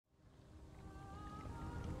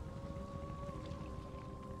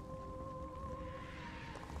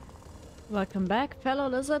Welcome back, fellow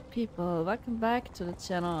lizard people. Welcome back to the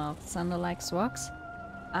channel of Thunder Likes Rocks.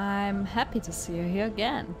 I'm happy to see you here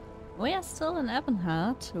again. We are still in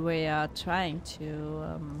Ebonheart. We are trying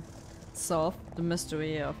to solve the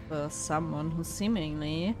mystery of someone who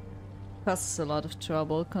seemingly causes a lot of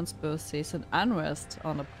trouble, conspiracies and unrest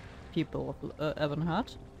on the people of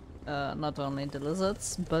Ebonheart. Not only the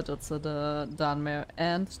lizards, but also the Dunmere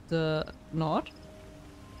and the Nord.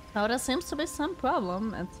 Now there seems to be some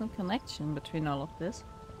problem and some connection between all of this.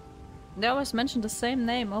 They always mention the same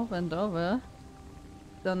name over and over.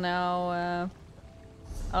 So now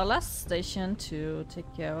our last station to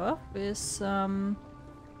take care of is 3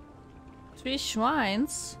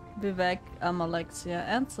 shrines, Vivek, Amalexia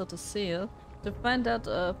and Sotosil, to find out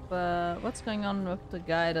of what's going on with the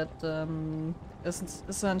guy that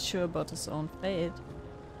is unsure about his own fate.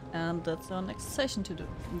 And that's our next session to do.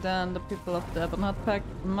 Then the people of the Ebonheart Pact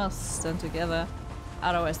must stand together,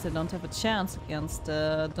 otherwise they don't have a chance against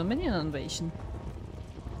the Dominion invasion.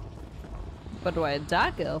 But why a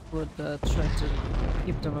Dark Elf would try to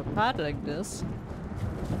keep them apart like this?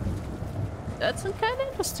 That's a kind of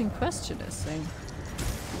interesting question, I think.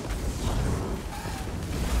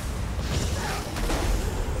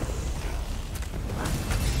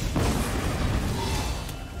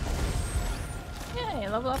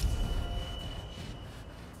 Level up.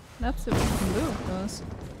 Let's see what we can do, because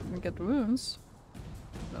we get runes.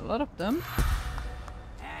 A lot of them.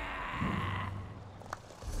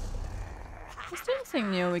 Is there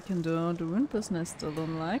anything new we can do? The rune business still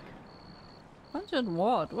don't like. 100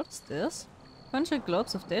 ward, what is this? 100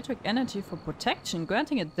 globes of Daedric energy for protection,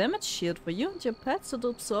 granting a damage shield for you and your pets that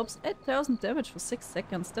absorbs 8000 damage for 6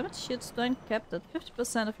 seconds. Damage shield strength capped at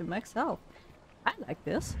 50% of your max health. I like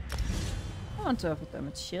this. I want to have a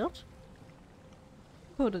damage shield.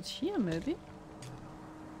 Put it here, maybe.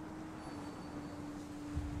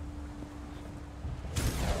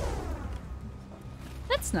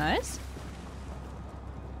 That's nice.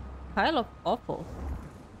 Pile of offal.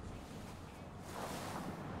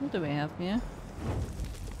 What do we have here?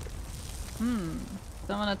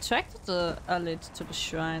 Someone attracted the elite to the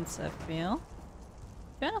shrines, I feel.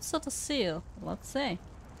 Kind of sort of seal, let's see.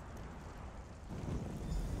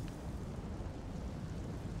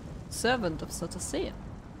 Servant of Sotosil.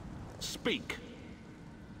 Speak.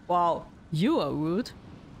 Wow, you are rude.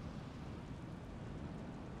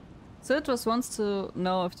 Sirtwas wants to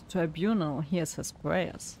know if the tribunal hears his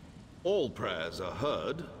prayers. All prayers are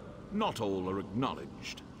heard, not all are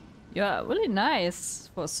acknowledged. You are really nice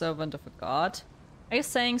for a servant of a god. Are you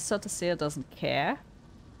saying Sotosil doesn't care?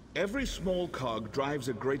 Every small cog drives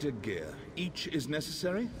a greater gear. Each is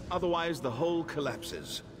necessary, otherwise the whole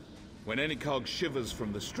collapses. When any cog shivers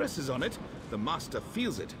from the stresses on it, the master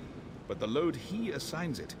feels it, but the load he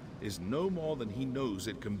assigns it is no more than he knows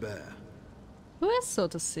it can bear. Who is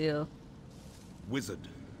Sotosil? Wizard,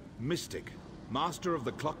 mystic, master of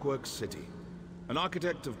the Clockwork City, an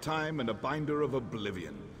architect of time and a binder of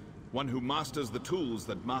oblivion, one who masters the tools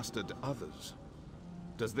that mastered others.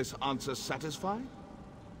 Does this answer satisfy?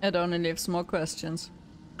 It only leaves more questions.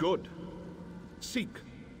 Good. Seek,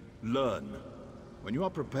 learn. When you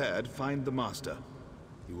are prepared, find the master.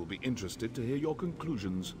 He will be interested to hear your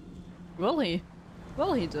conclusions. Will he?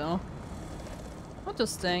 Will he though?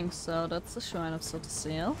 Interesting, so that's the shrine of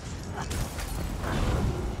Sotosil.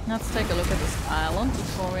 Let's take a look at this island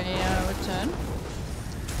before we return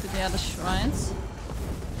to the other shrines.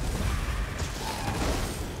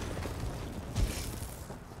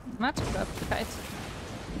 Magic Kite.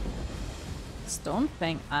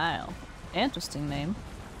 Stonefang Isle. Interesting name.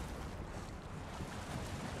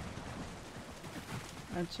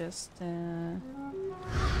 I'll just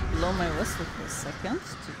blow my whistle for a second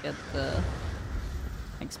to get the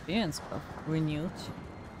experience buff renewed.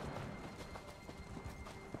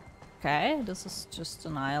 Okay, this is just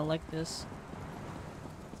an isle like this.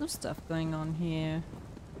 Some stuff going on here.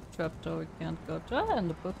 Trapdoor we can't go to. Ah, in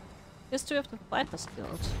the book. History of the Fighters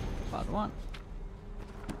Guild, part 1.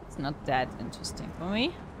 It's not that interesting for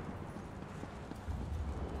me.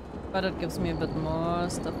 But it gives me a bit more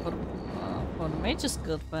stuff for the Mages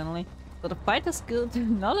Guild finally. So the Fighters Guild,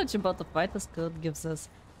 knowledge about the Fighters Guild gives us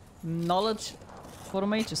knowledge for the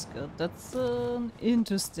Mages Guild. That's an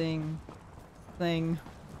interesting thing.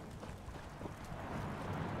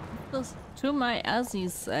 To my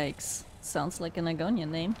Azzy's sakes. Sounds like an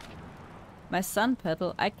Agonian name. My son,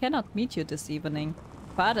 Petal, I cannot meet you this evening.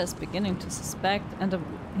 Father is beginning to suspect, and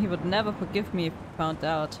he would never forgive me if he found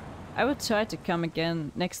out. I will try to come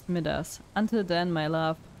again next Midas. Until then, my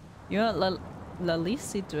love, you're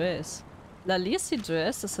Lizardperson.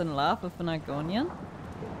 Lizardperson is in love with an Argonian?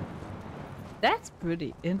 That's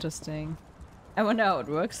pretty interesting. I wonder how it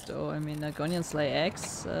works though. I mean, Argonians lay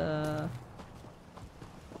eggs,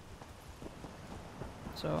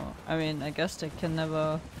 so, I mean, I guess they can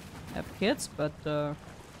never have kids, but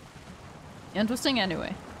interesting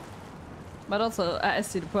anyway. But also, I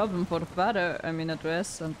see the problem for the father. I mean, a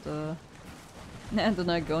dress and an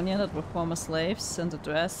Argonian that were former slaves, and the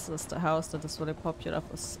dress is the house that is really popular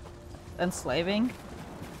for enslaving.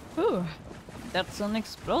 Whew, that's an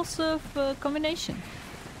explosive combination.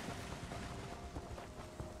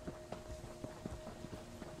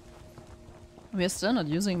 We're still not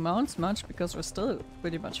using mounts much because we're still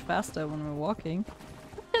pretty much faster when we're walking.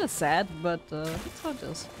 Kind of sad, but that's how it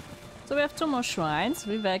is. So we have 2 more shrines,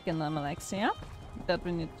 Vivek and Amalexia, that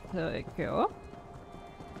we need to take care of.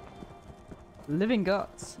 Living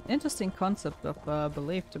gods. Interesting concept of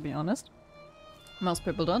belief, to be honest. Most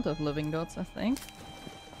people don't have living gods, I think.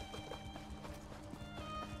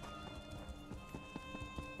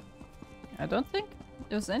 I don't think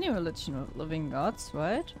there's any religion with living gods,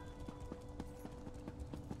 right?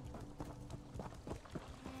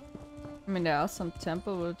 I mean, there are some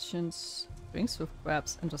temple religions. Drinks with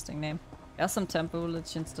crabs, interesting name. There are some temple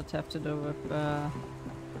religions that have to do with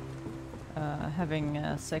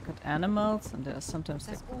having sacred animals, and there are sometimes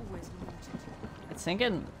like, I think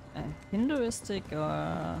in Hinduistic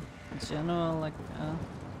or in general, like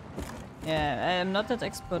yeah, I'm not that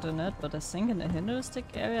expert in it, but I think in the Hinduistic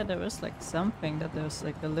area there is like something that there's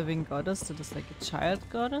like a living goddess that is like a child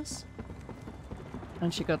goddess.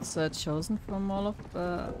 And she got chosen from all of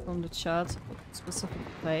from the charts of a specific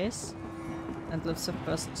place, and lives her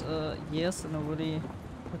first years in a really,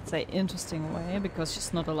 let's say, interesting way because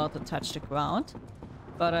she's not allowed to touch the ground.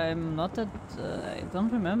 But I'm not that I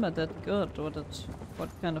don't remember that good what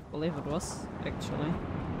kind of belief it was actually.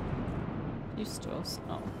 These stores?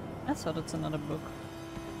 No, I thought it's another book.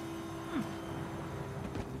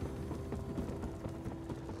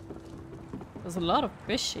 There's a lot of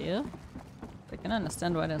fish here. I can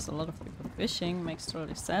understand why there's a lot of people fishing, makes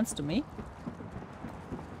totally sense to me.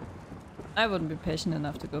 I wouldn't be patient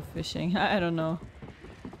enough to go fishing, I don't know.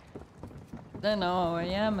 I know how I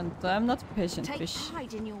am, and I'm not a patient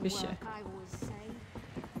fisher.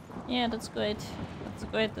 Yeah, that's great. That's a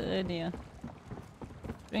great idea.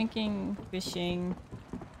 Drinking, fishing.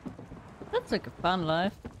 That's like a fun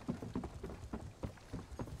life.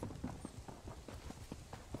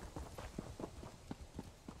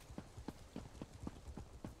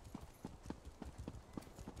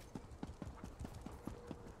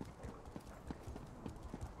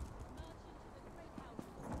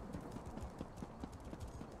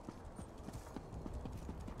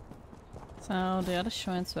 So the other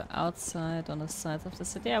shrines were outside on the sides of the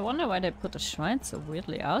city. I wonder why they put the shrines so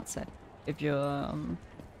weirdly outside. If you're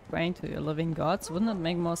praying to your living gods, wouldn't it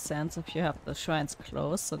make more sense if you have the shrines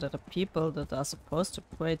closed so that the people that are supposed to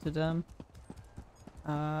pray to them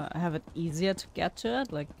have it easier to get to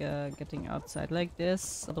it, like getting outside like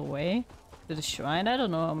this, other way to the shrine? I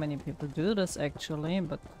don't know how many people do this actually,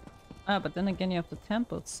 but then again you have the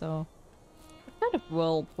temples, so I kind of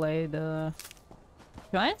role play the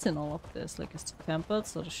shrines in all of this. Like, is the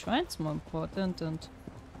temples or the shrines more important, and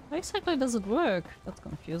how exactly does it work? That's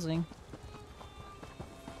confusing.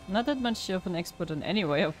 Not that much of an expert in any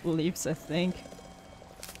way of beliefs, I think.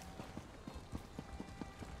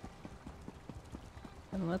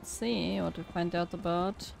 And let's see what we find out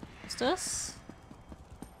about. What's this?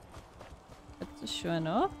 That's the shrine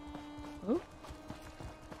of? Oh.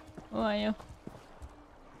 Who are you?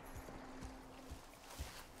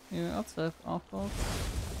 You also have awful.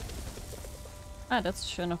 Ah, that's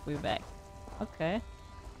sure enough we're back. Okay.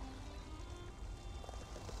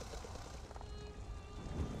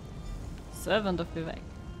 Servant of Vivek.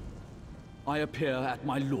 I appear at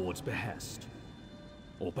my lord's behest.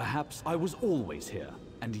 Or perhaps I was always here,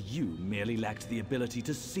 and you merely lacked the ability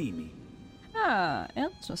to see me. Ah,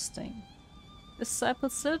 interesting. Disciple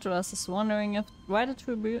Sildras is wondering if why the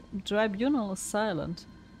tribunal is silent.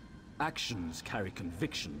 Actions carry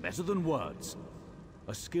conviction better than words.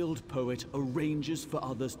 A skilled poet arranges for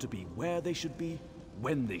others to be where they should be,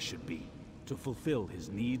 when they should be, to fulfill his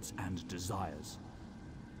needs and desires.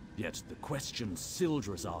 Yet the question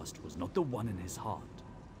Sildras asked was not the one in his heart.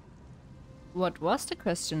 What was the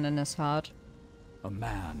question in his heart? A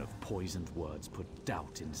man of poisoned words put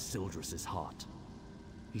doubt in Sildras's heart.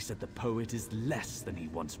 He said the poet is less than he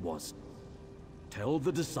once was. Tell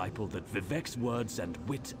the disciple that Vivek's words and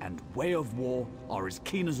wit and way of war are as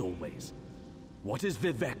keen as always. What is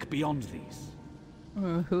Vivek beyond these?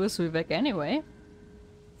 Who is Vivek anyway?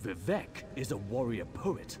 Vivek is a warrior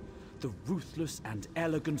poet, the ruthless and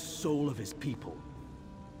elegant soul of his people.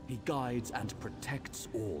 He guides and protects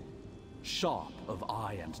all. Sharp of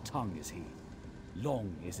eye and tongue is he.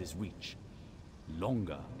 Long is his reach.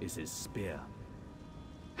 Longer is his spear.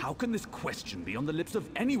 How can this question be on the lips of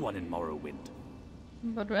anyone in Morrowind?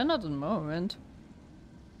 But we're not in Morrowind.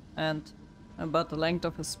 And about the length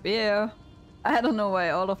of his spear, I don't know why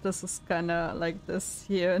all of this is kinda like this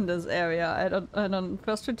here in this area. I don't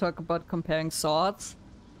first we talk about comparing swords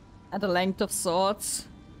and the length of swords.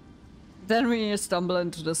 Then we stumble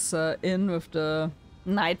into this inn with the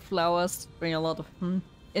night flowers, bring a lot of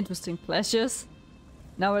interesting pleasures.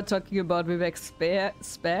 Now we're talking about Vivek's spear.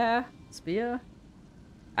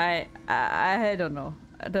 I don't know.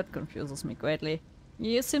 That confuses me greatly.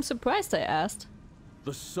 You seem surprised, I asked.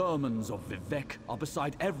 The sermons of Vivek are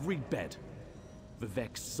beside every bed.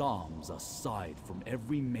 Vivek's psalms are sighed from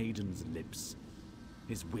every maiden's lips.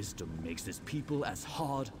 His wisdom makes his people as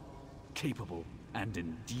hard, capable, and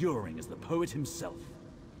enduring as the poet himself.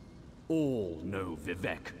 All know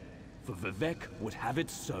Vivek, for Vivek would have it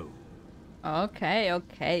so. Okay.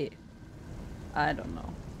 I don't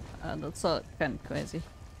know. That's all kind of crazy.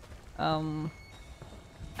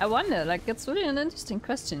 I wonder, like, it's really an interesting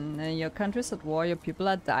question. Your country's at war, your people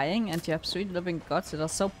are dying, and you have 3 living gods that are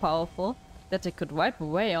so powerful that they could wipe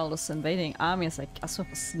away all those invading armies, I guess,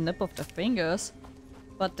 with a snap of their fingers.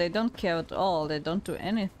 But they don't care at all, they don't do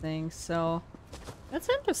anything, so... That's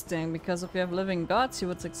interesting, because if you have living gods, you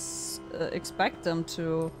would expect them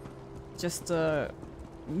to just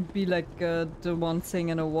be like the one thing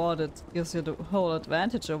in a war that gives you the whole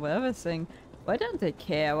advantage over everything. Why don't they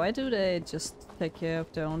care? Why do they just take care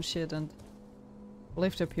of their own shit and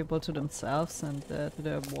leave their people to themselves and to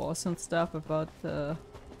their wars and stuff without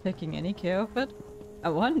taking any care of it? I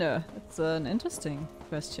wonder. It's an interesting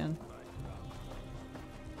question.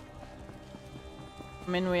 I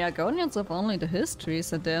mean, we Argonians have only the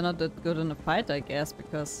histories and they're not that good in a fight, I guess,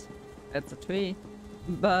 because it's a tree.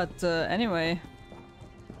 But anyway,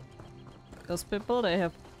 those people, they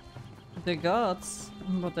have the gods,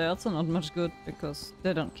 but they're also not much good because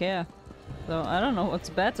they don't care. So I don't know what's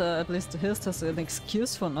better, at least the Hist has an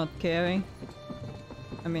excuse for not caring.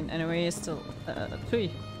 I mean, anyway, he's still a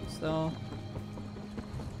tree, so...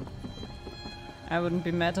 I wouldn't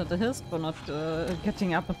be mad at the Hist for not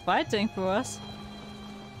getting up and fighting for us.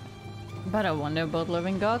 But I wonder about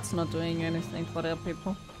living gods not doing anything for their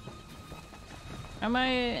people. Am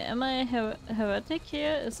I heretic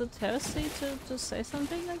here? Is it heresy to say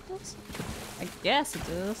something like this? I guess it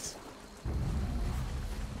is.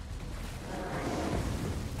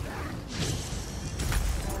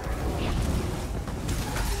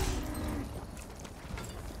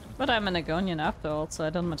 But I'm an Argonian after all, so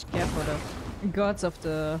I don't much care for the gods of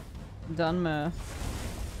the Dunmer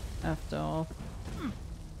after all.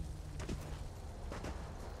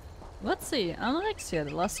 Let's see, Alexia,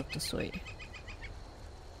 the last of the 3.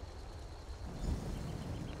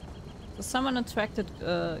 So someone attracted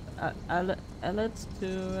Alet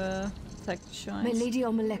to attack the shrines. My Lady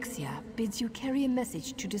Alexia bids you carry a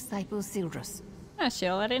message to disciple Sildrus. Ah, she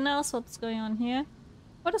already knows what's going on here.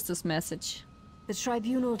 What is this message? The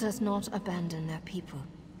Tribunal does not abandon their people.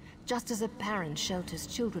 Just as a parent shelters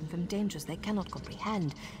children from dangers they cannot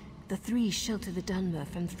comprehend, the 3 shelter the Dunmer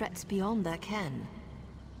from threats beyond their ken.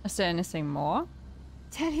 Is there anything more?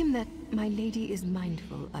 Tell him that my lady is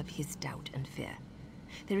mindful of his doubt and fear.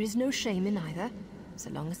 There is no shame in either, so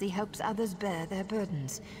long as he helps others bear their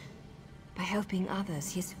burdens. By helping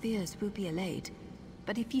others, his fears will be allayed.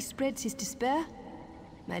 But if he spreads his despair,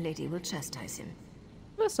 my lady will chastise him.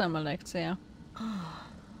 Listen, Alexia.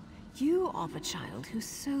 You are the child whose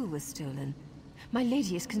soul was stolen. My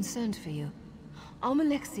lady is concerned for you.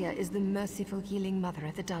 Alexia is the merciful healing mother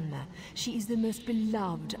of the Dunmer. She is the most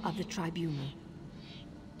beloved of the Tribunal.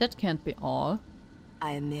 That can't be all.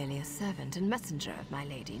 I am merely a servant and messenger of my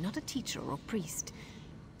lady, not a teacher or priest.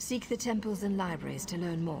 Seek the temples and libraries to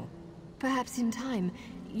learn more. Perhaps in time,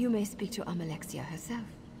 you may speak to Alexia herself.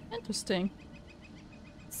 Interesting.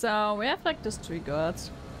 So we have like these 3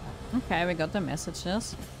 gods. Okay, we got the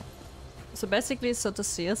messages. So basically,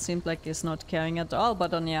 Sotosia seemed like he's not caring at all,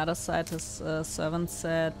 but on the other side his servant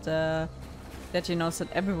said that he knows that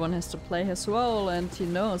everyone has to play his role and he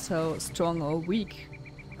knows how strong or weak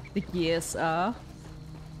the gears are.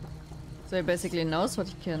 So he basically knows what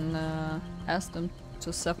he can ask them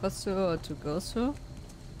to suffer through or to go through,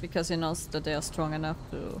 because he knows that they are strong enough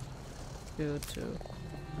to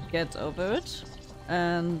get over it.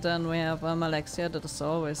 And then we have Alexia that is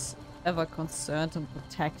always ever concerned and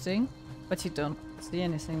protecting, but you don't see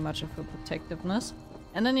anything much of her protectiveness.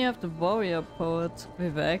 And then you have the warrior poet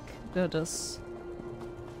Vivek that is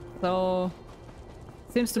so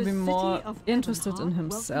seems to The be more city of interested in Ebonheart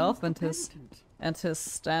himself welcomes and the penitent. his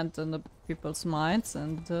stand in the people's minds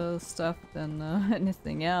and stuff than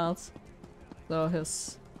anything else. So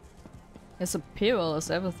his appeal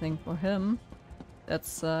is everything for him.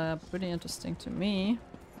 That's pretty interesting to me.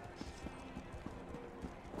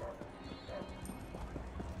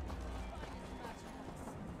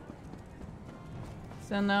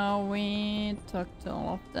 So now we talk to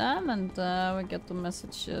all of them and we get the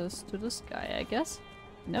messages to this guy, I guess.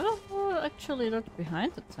 Never actually looked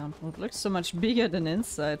behind the temple. It looks so much bigger than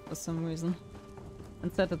inside for some reason.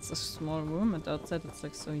 Inside it's a small room and outside it's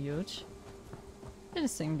like so huge.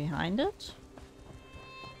 Anything behind it?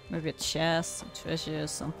 Maybe a chest, some treasure,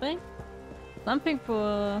 something? Something for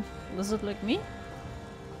a lizard like me?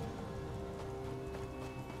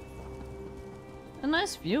 A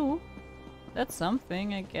nice view. That's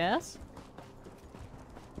something, I guess.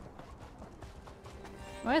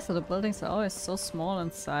 Why is it the buildings are always so small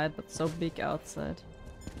inside but so big outside?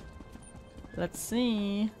 Let's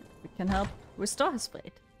see if we can help restore his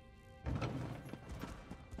faith.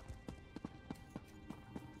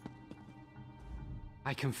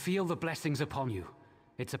 I can feel the blessings upon you.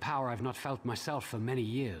 It's a power I've not felt myself for many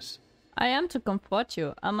years. I am to comfort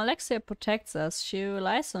you. Alexia protects us. She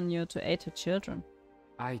relies on you to aid her children.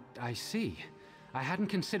 I see. I hadn't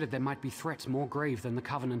considered there might be threats more grave than the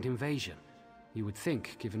Covenant invasion. You would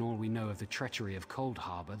think, given all we know of the treachery of Cold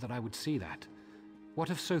Harbor, that I would see that.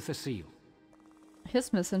 What of Sotha Seal?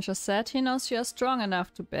 His messenger said he knows you are strong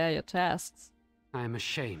enough to bear your tasks. I am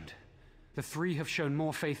ashamed. The three have shown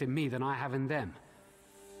more faith in me than I have in them.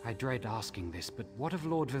 I dread asking this, but what of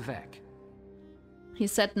Lord Vivek? He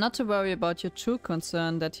said not to worry about your true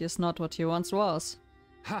concern, that he is not what he once was.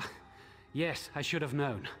 Ha! Yes, I should have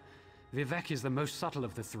known. Vivek is the most subtle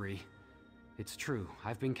of the three. It's true,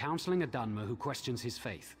 I've been counseling a Dunmer who questions his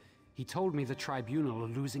faith. He told me the Tribunal are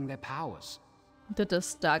losing their powers. Did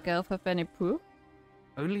this Dark Elf have any proof?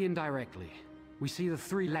 Only indirectly. We see the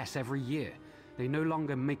three less every year. They no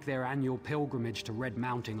longer make their annual pilgrimage to Red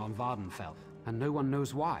Mountain on Vardenfell, and no one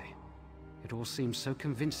knows why. It all seems so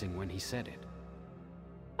convincing when he said it.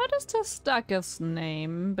 What is this Dark Elf's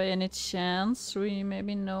name, by any chance? We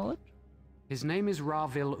maybe know it? His name is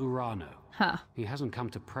Ravil Urano. Ha. He hasn't come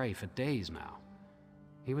to pray for days now.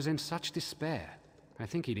 He was in such despair. I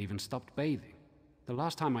think he'd even stopped bathing. The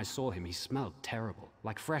last time I saw him, he smelled terrible,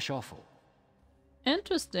 like fresh offal.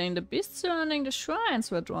 Interesting. The beasts surrounding the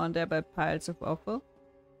shrines were drawn there by piles of offal.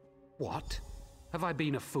 What? Have I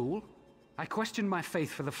been a fool? I questioned my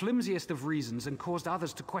faith for the flimsiest of reasons and caused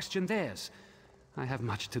others to question theirs. I have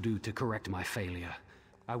much to do to correct my failure.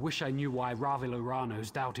 I wish I knew why Ravil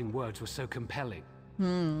Urano's doubting words were so compelling.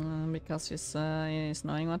 Because he's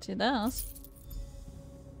knowing what he does.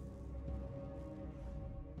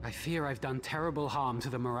 I fear I've done terrible harm to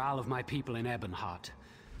the morale of my people in Ebonheart.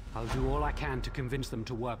 I'll do all I can to convince them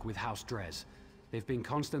to work with House Drez. They've been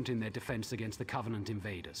constant in their defense against the Covenant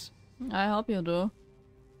invaders. I hope you do.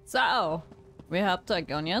 So, we helped the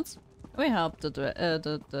Argonians, we helped the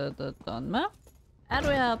Dunmer, and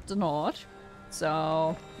we helped the North.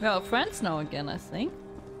 So, we are friends now again, I think.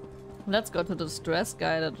 Let's go to the stress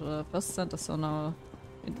guy that first sent us on our...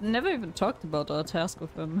 We never even talked about our task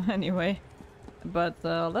with him anyway. But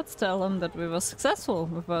let's tell him that we were successful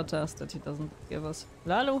with our task that he doesn't give us.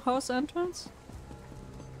 Lalu house entrance?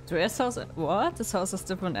 Dress house... What? This house has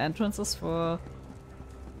different entrances for...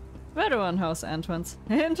 Veteran house entrance.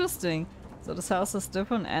 Interesting. So this house has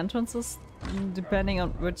different entrances depending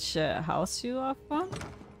on which house you are from?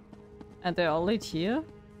 And they all lead here?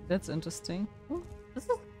 That's interesting. Oh, this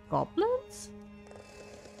is goblins?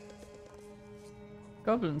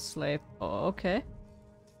 Goblin slave. Oh, okay.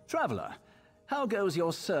 Traveler, how goes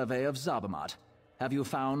your survey of Zabamat? Have you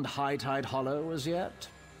found High Tide Hollow as yet?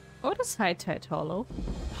 What is High Tide Hollow?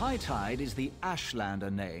 High Tide is the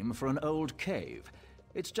Ashlander name for an old cave.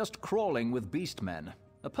 It's just crawling with beastmen.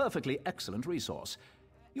 A perfectly excellent resource.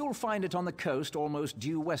 You'll find it on the coast almost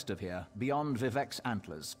due west of here, beyond Vivek's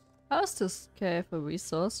Antlers. How's this cave a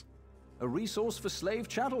resource? A resource for slave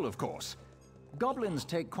chattel, of course. Goblins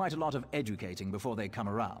take quite a lot of educating before they come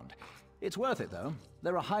around. It's worth it, though.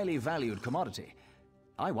 They're a highly valued commodity.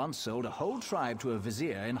 I once sold a whole tribe to a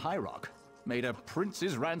vizier in High Rock. Made a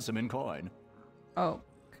prince's ransom in coin.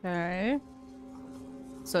 Okay.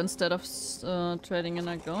 So instead of trading in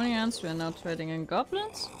Argonians, we're now trading in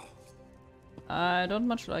goblins? I don't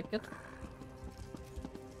much like it.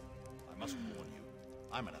 I must warn you,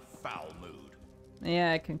 I'm in a foul mood.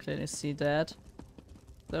 Yeah, I can clearly see that.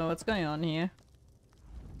 So what's going on here?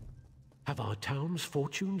 Have our town's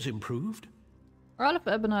fortunes improved? All of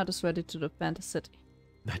Ebonheart is ready to defend the city.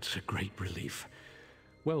 That's a great relief.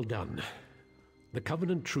 Well done. The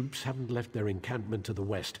Covenant troops haven't left their encampment to the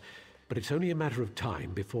west, but it's only a matter of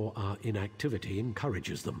time before our inactivity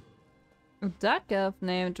encourages them. A dark elf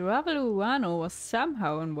named Raveluano was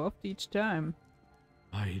somehow involved each time.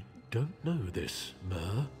 I don't know this,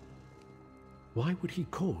 Mer. Why would he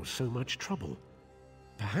cause so much trouble?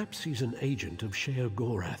 Perhaps he's an agent of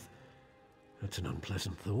Sheogorath. That's an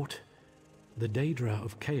unpleasant thought. The Daedra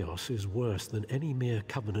of Chaos is worse than any mere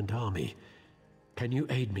Covenant army. Can you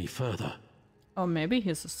aid me further? Or maybe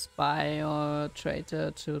he's a spy or a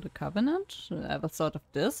traitor to the Covenant? Ever thought of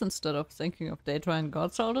this instead of thinking of Daedra and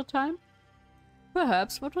gods all the time?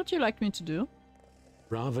 Perhaps. What would you like me to do?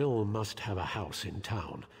 Ravil must have a house in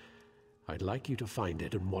town. I'd like you to find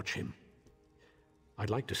it and watch him. I'd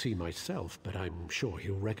like to see myself, but I'm sure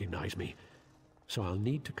he'll recognize me. So I'll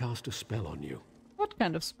need to cast a spell on you. What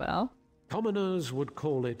kind of spell? Commoners would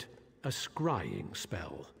call it a scrying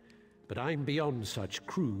spell, but I'm beyond such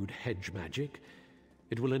crude hedge magic.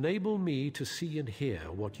 It will enable me to see and hear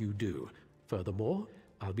what you do. Furthermore,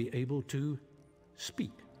 I'll be able to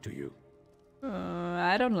speak to you.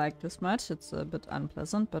 I don't like this much. It's a bit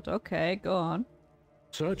unpleasant, but okay, go on.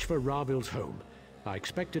 Search for Ravil's home. I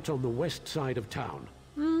expect it's on the west side of town.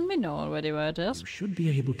 We know already where it is. You should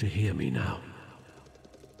be able to hear me now.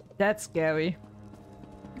 That's scary.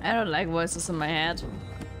 I don't like voices in my head.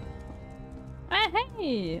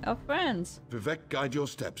 Hey, our friends. Vivek, guide your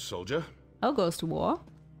steps, soldier. I'll goes to war.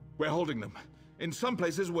 We're holding them. In some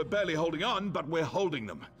places, we're barely holding on, but we're holding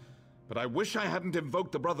them. But I wish I hadn't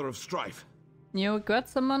invoked the Brother of Strife. You regret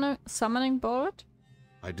summoning Borat?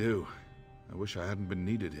 I do. I wish I hadn't been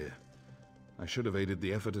needed here. I should have aided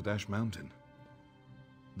the effort at Ash Mountain.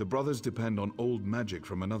 The brothers depend on old magic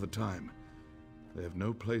from another time. They have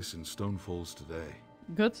no place in Stone Falls today.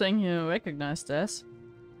 Good thing you recognized us.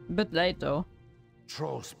 A bit late though.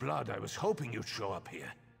 Troll's blood, I was hoping you'd show up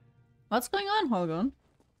here. What's going on, Holgun?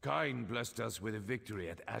 Kain blessed us with a victory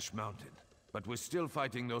at Ash Mountain, but we're still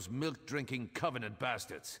fighting those milk-drinking Covenant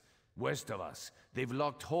bastards. West of us, they've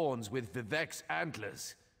locked horns with Vivek's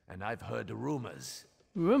antlers, and I've heard rumors.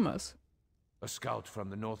 Rumors? A scout from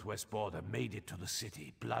the northwest border made it to the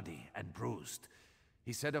city, bloody and bruised.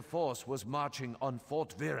 He said a force was marching on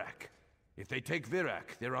Fort Virak. If they take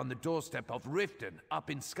Virak, they're on the doorstep of Riften, up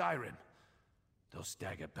in Skyrim. Those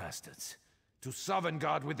dagger bastards. To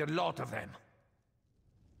Sovngarde with a lot of them.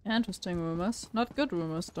 Interesting rumors. Not good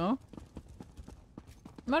rumors, though.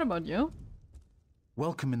 What about you?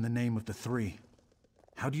 Welcome in the name of the three.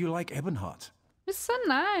 How do you like Ebonheart? It's so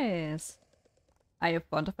nice. Are you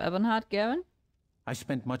fond of Ebonheart, Garen? I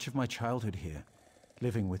spent much of my childhood here,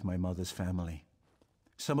 living with my mother's family.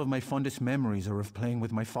 Some of my fondest memories are of playing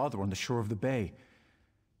with my father on the shore of the bay.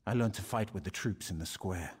 I learned to fight with the troops in the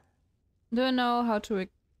square. Do you know how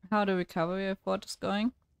the recovery effort is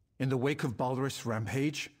going? In the wake of Baldur's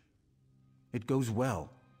rampage, it goes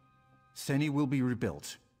well. Seni will be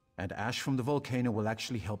rebuilt, and ash from the volcano will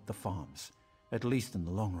actually help the farms, at least in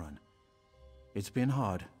the long run. It's been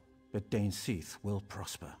hard, but Dane Seath will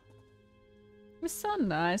prosper. It's so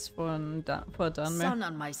nice for Dunmer. Sun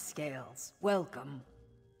on my scales, welcome.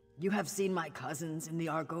 You have seen my cousins in the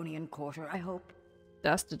Argonian Quarter, I hope?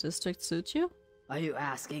 Does the district suit you? Are you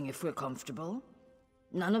asking if we're comfortable?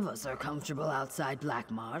 None of us are comfortable outside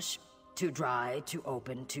Black Marsh. Too dry, too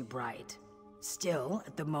open, too bright. Still,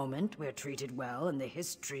 at the moment, we're treated well and the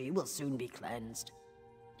history will soon be cleansed.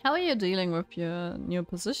 How are you dealing with your new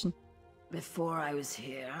position? Before I was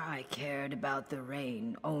here, I cared about the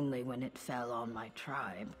rain only when it fell on my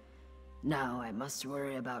tribe. Now I must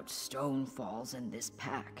worry about stone falls and this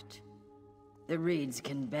pact. The reeds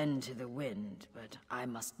can bend to the wind, but I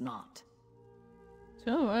must not.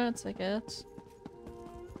 2 words, I guess.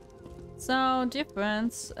 So, dear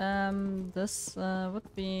friends, this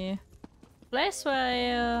would be a place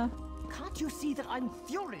where Can't you see that I'm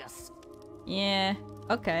furious? yeah,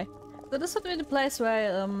 okay. So this would be the place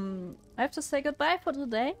where I have to say goodbye for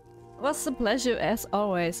today. It was a pleasure as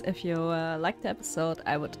always. If you liked the episode,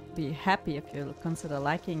 I would be happy if you consider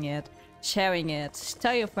liking it, sharing it,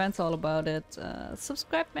 tell your friends all about it,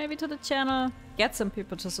 subscribe maybe to the channel, get some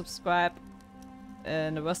people to subscribe.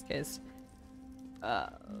 In the worst case,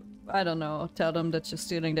 I don't know, tell them that you're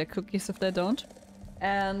stealing their cookies if they don't.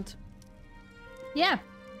 And yeah,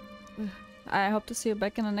 I hope to see you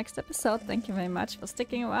back in the next episode. Thank you very much for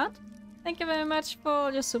sticking around. Thank you very much for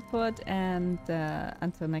all your support, and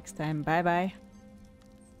until next time, bye bye.